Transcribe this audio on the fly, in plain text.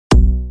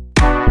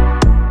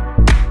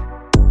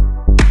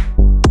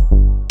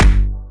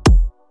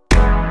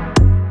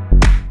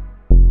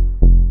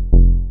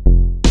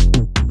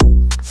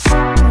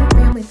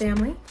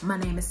My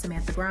name is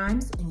Samantha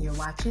Grimes, and you're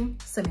watching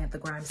Samantha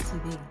Grimes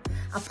TV,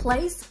 a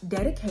place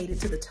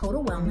dedicated to the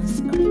total wellness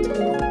of the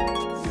total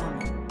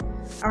woman.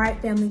 All right,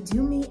 family,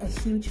 do me a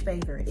huge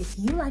favor. If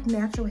you like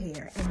natural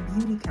hair and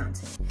beauty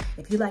content,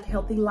 if you like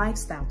healthy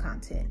lifestyle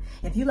content,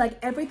 if you like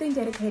everything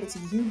dedicated to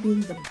you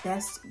being the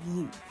best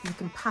you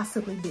can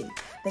possibly be,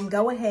 then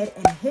go ahead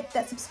and hit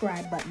that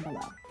subscribe button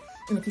below.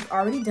 And if you've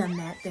already done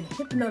that, then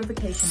hit the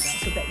notification bell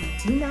so that you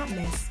do not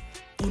miss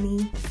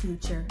any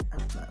future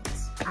uploads.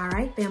 All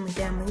right, family,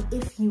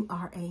 if you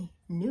are a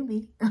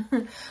newbie,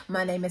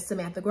 my name is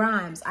Samantha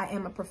Grimes. I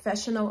am a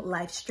professional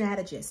life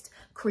strategist,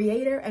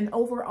 creator, and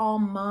overall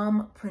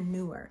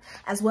mompreneur,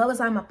 as well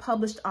as I'm a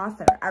published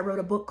author. I wrote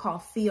a book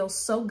called Feel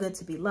So Good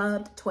to Be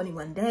Loved,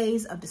 21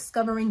 Days of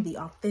Discovering the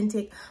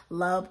Authentic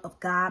Love of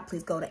God.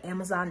 Please go to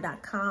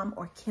Amazon.com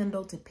or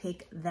Kindle to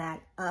pick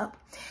that up.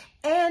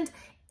 And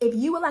if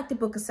you would like to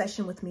book a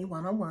session with me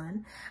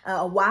one-on-one,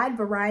 a wide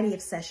variety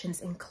of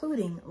sessions,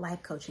 including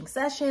life coaching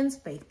sessions,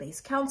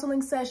 faith-based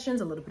counseling sessions,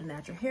 a little bit of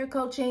natural hair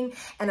coaching,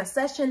 and a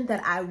session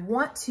that I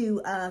want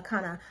to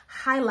kind of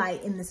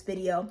highlight in this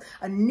video,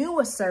 a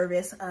newer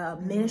service,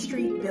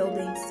 ministry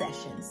building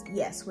sessions.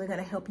 Yes, we're going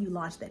to help you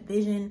launch that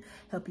vision,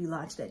 help you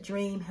launch that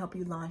dream, help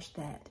you launch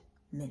that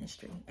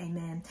ministry.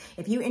 Amen.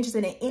 If you're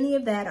interested in any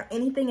of that or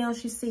anything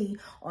else you see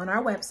on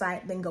our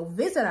website, then go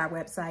visit our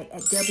website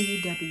at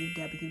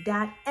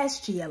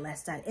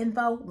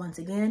www.sgls.info. Once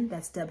again,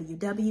 that's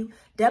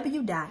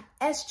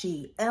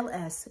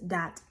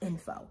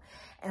www.sgls.info.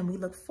 And we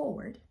look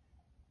forward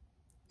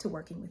to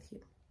working with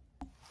you.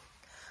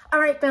 All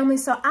right, family.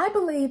 So I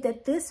believe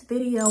that this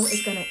video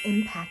is going to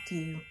impact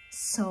you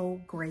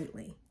so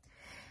greatly.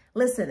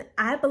 Listen,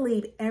 I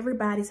believe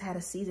everybody's had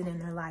a season in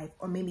their life,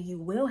 or maybe you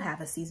will have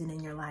a season in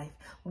your life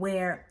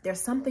where there's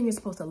something you're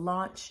supposed to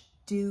launch,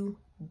 do,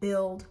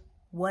 build,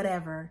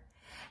 whatever.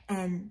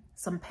 And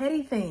some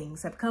petty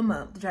things have come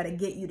up to try to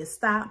get you to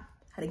stop,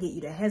 try to get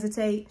you to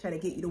hesitate, try to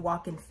get you to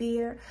walk in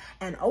fear,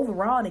 and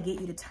overall to get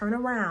you to turn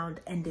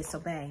around and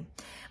disobey.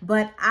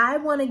 But I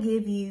want to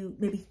give you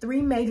maybe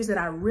 3 majors that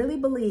I really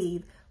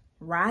believe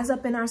rise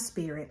up in our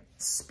spirit,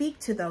 speak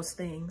to those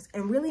things,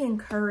 and really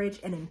encourage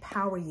and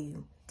empower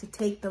you to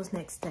take those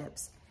next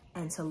steps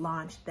and to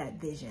launch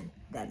that vision,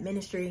 that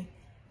ministry,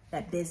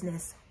 that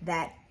business,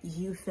 that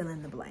you fill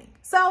in the blank.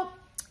 So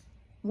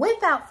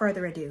without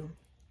further ado,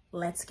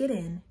 let's get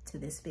into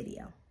this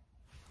video.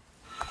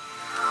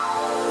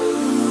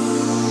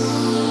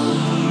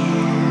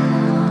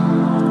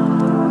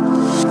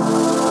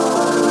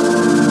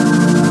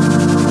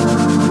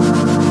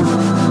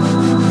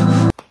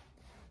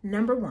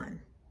 Number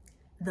 1,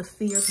 the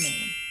fear of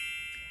man.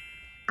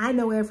 I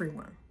know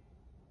everyone.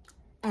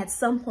 At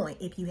some point,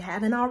 if you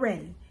haven't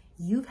already,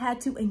 you've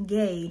had to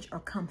engage or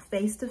come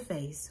face to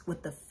face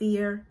with the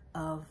fear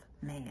of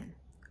man,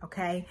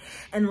 okay?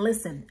 And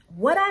listen,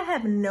 what I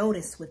have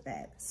noticed with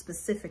that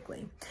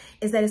specifically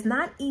is that it's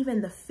not even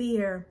the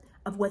fear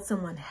of what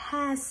someone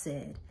has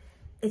said.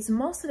 It's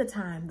most of the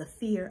time the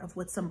fear of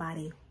what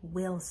somebody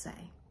will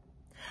say.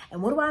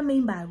 And what do I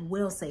mean by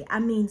will say?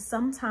 I mean,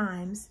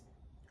 sometimes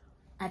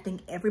I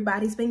think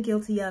everybody's been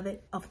guilty of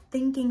it, of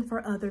thinking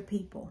for other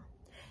people.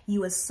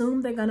 You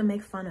assume they're going to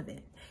make fun of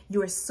it.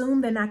 You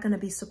assume they're not going to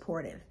be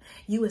supportive.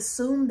 You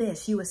assume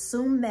this, you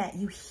assume that.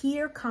 You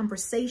hear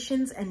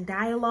conversations and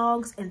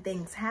dialogues and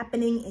things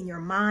happening in your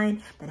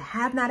mind that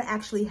have not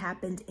actually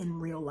happened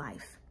in real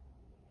life.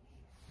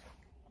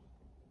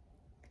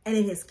 And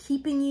it is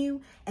keeping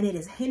you and it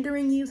is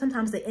hindering you.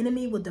 Sometimes the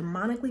enemy will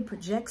demonically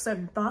project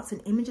certain thoughts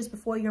and images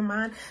before your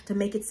mind to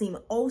make it seem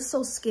oh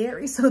so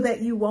scary so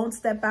that you won't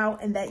step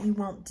out and that you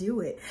won't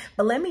do it.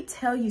 But let me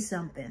tell you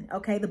something,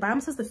 okay? The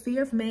Bible says the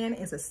fear of man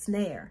is a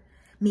snare,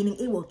 meaning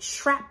it will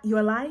trap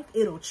your life.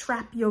 It'll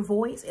trap your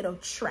voice. It'll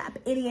trap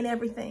any and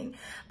everything.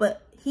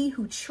 But he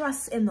who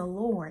trusts in the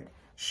Lord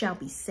shall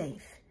be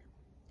safe.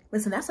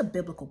 Listen, that's a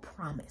biblical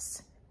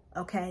promise,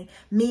 okay?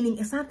 Meaning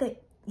it's not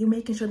that you're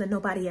making sure that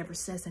nobody ever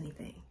says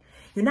anything.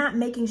 You're not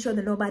making sure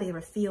that nobody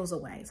ever feels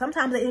away.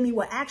 Sometimes the enemy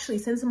will actually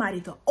send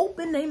somebody to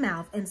open their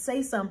mouth and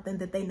say something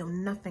that they know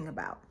nothing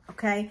about,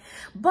 okay?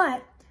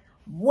 But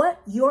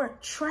what you're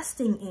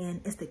trusting in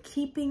is the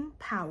keeping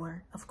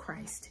power of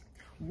Christ.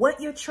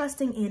 What you're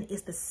trusting in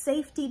is the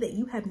safety that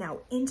you have now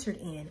entered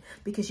in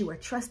because you are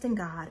trusting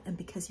God and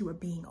because you are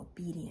being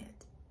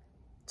obedient.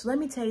 So let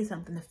me tell you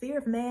something. The fear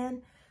of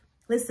man,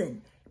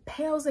 listen,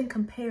 pales in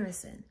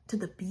comparison to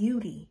the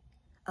beauty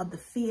of the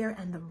fear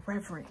and the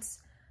reverence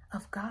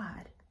of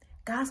God.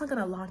 God's not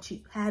going to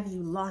have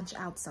you launch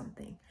out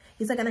something.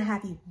 He's not going to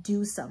have you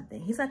do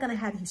something. He's not going to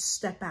have you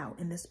step out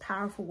in this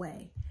powerful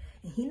way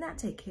and he not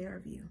take care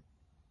of you.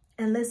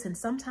 And listen,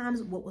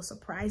 sometimes what will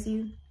surprise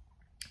you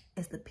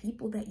is the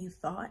people that you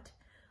thought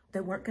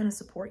that weren't going to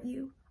support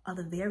you are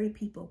the very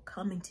people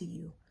coming to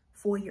you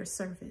for your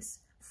service,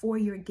 for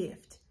your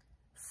gift,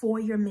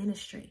 for your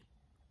ministry.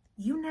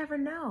 You never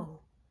know.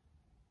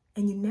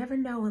 And you never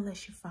know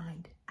unless you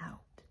find out.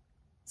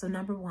 So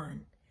number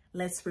 1,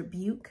 let's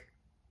rebuke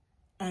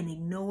and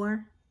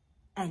ignore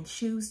and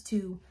choose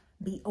to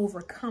be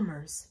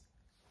overcomers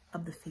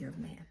of the fear of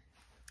man.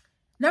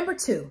 Number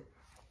 2,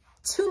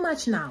 too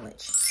much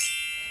knowledge.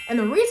 And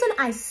the reason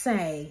I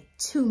say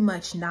too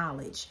much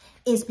knowledge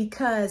is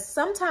because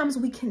sometimes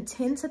we can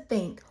tend to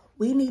think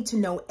we need to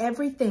know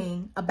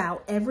everything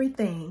about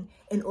everything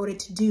in order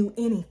to do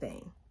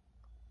anything.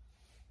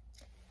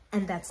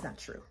 And that's not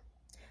true.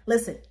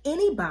 Listen,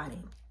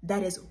 anybody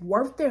that is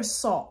worth their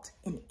salt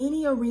in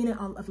any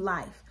arena of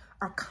life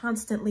are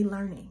constantly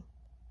learning.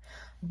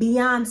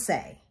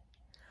 Beyonce,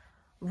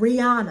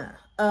 Rihanna,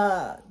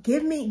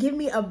 give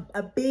me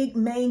a big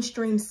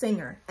mainstream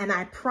singer, and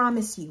I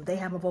promise you they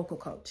have a vocal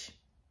coach.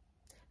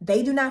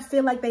 They do not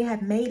feel like they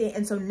have made it,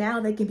 and so now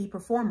they can be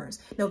performers.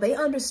 No, they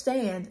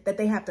understand that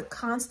they have to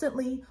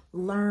constantly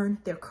learn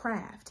their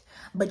craft.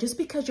 But just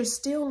because you're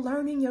still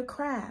learning your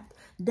craft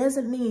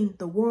doesn't mean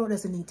the world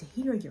doesn't need to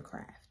hear your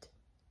craft.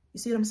 You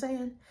see what I'm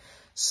saying?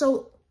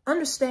 So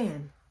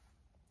understand,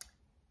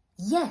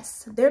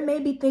 yes, there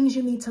may be things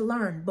you need to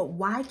learn, but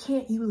why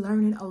can't you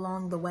learn it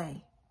along the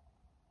way?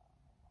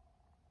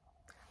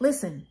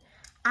 Listen,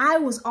 I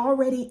was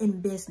already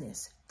in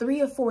business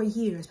 3 or 4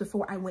 years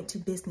before I went to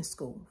business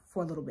school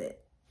for a little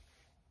bit.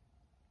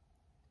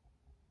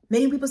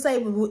 Many people say,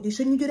 well,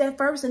 shouldn't you do that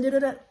first? And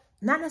da-da-da.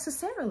 Not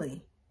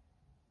necessarily.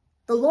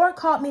 The Lord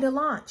called me to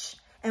launch.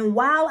 And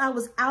while I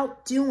was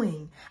out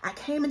doing, I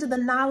came into the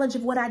knowledge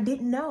of what I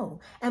didn't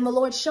know. And the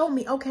Lord showed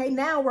me, okay,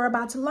 now we're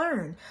about to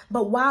learn.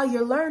 But while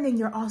you're learning,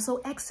 you're also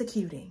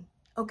executing.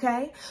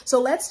 Okay, so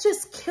let's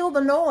just kill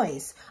the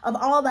noise of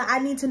all the I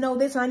need to know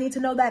this and I need to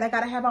know that. I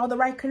got to have all the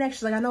right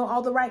connections. Like I know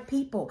all the right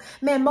people.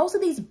 Man, most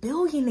of these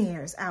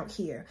billionaires out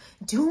here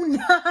do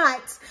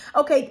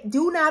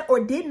not or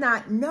did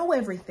not know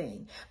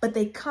everything, but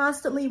they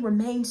constantly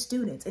remain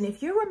students. And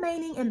if you're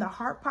remaining in the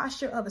heart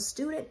posture of a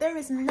student, there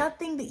is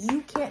nothing that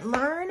you can't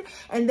learn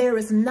and there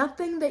is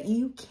nothing that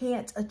you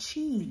can't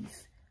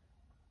achieve.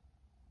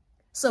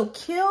 So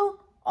kill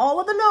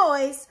all of the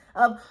noise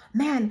of,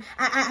 man,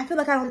 I feel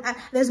like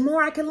there's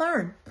more I can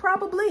learn.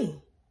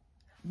 Probably.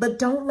 But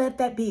don't let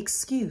that be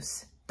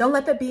excuse. Don't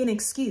let that be an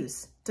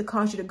excuse to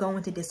cause you to go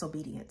into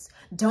disobedience.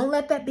 Don't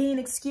let that be an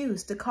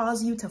excuse to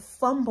cause you to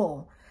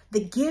fumble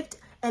the gift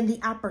and the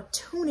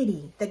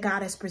opportunity that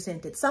God has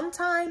presented.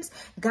 Sometimes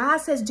God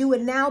says do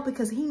it now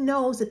because he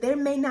knows that there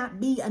may not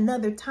be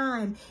another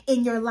time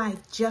in your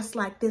life just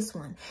like this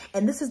one.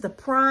 And this is the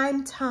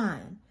prime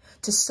time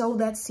to sow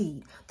that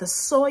seed. The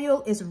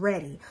soil is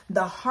ready.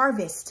 The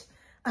harvest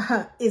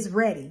is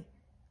ready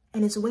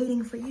and it's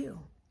waiting for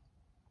you.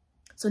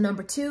 So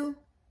number 2,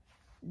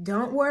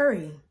 don't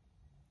worry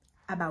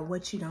about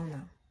what you don't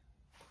know.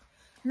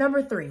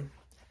 Number 3,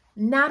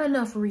 not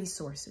enough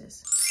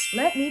resources.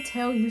 Let me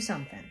tell you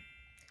something.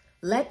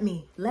 Let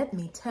me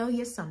tell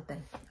you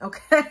something.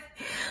 Okay.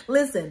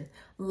 Listen,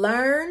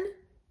 learn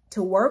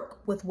to work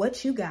with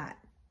what you got.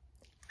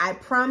 I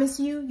promise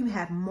you, you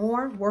have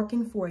more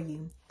working for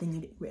you than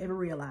you ever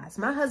realize.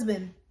 My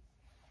husband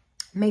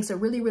makes a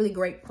really, really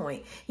great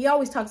point. He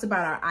always talks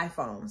about our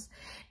iPhones.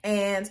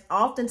 And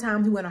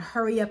oftentimes we want to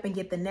hurry up and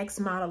get the next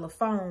model of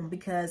phone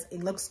because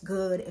it looks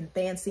good and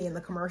fancy in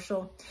the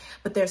commercial.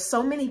 But there's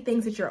so many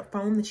things that your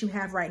phone that you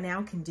have right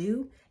now can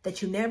do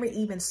that you never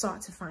even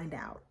sought to find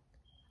out.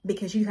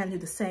 Because you kind of do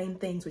the same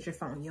things with your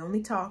phone. You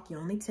only talk, you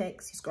only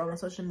text, you scroll on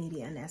social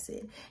media, and that's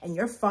it. And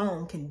your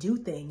phone can do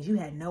things you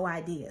had no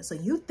idea. So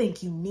you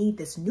think you need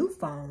this new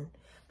phone,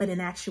 but in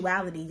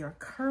actuality, your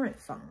current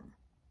phone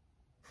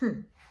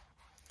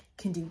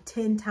can do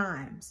 10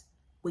 times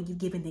what you've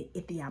given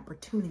it the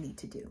opportunity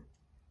to do.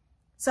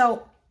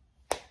 So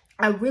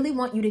I really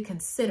want you to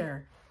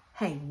consider,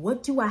 hey,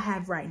 what do I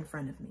have right in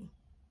front of me?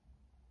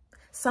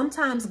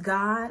 Sometimes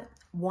God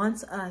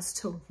wants us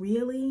to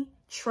really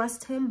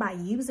trust him by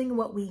using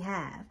what we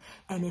have.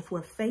 And if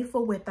we're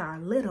faithful with our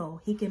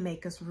little, he can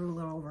make us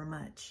ruler over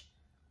much.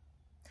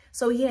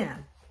 So yeah,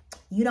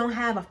 you don't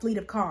have a fleet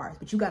of cars,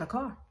 but you got a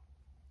car.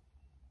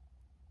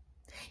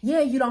 Yeah,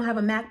 you don't have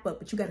a MacBook,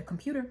 but you got a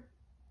computer.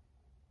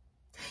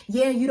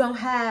 Yeah, you don't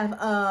have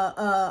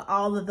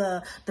all of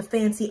the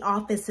fancy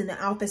office and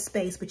the office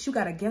space, but you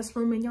got a guest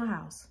room in your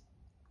house.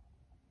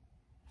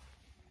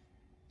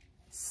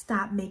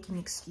 Stop making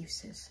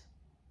excuses.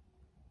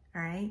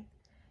 All right?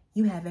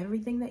 You have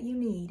everything that you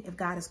need if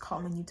God is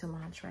calling you to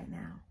launch right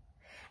now.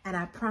 And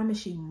I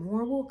promise you,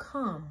 more will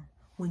come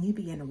when you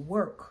begin to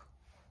work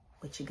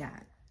what you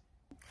got.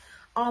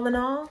 All in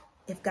all,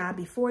 if God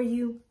be for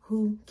you,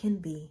 who can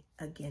be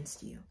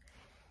against you?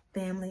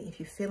 Family, if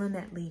you're feeling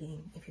that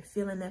leading, if you're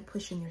feeling that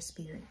push in your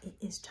spirit, it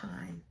is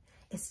time.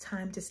 It's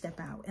time to step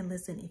out. And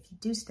listen, if you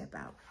do step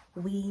out,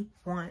 we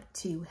want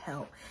to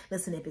help.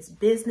 Listen, if it's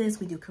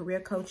business, we do career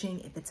coaching.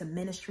 If it's a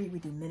ministry, we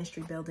do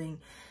ministry building.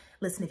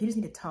 Listen, if you just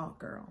need to talk,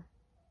 girl,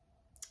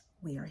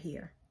 we are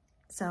here.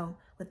 So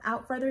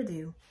without further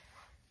ado,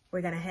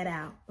 we're going to head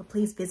out. But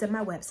please visit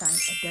my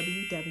website at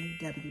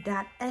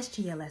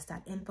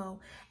www.sgls.info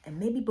and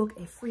maybe book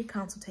a free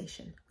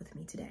consultation with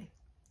me today.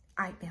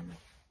 All right, family.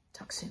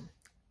 Talk soon.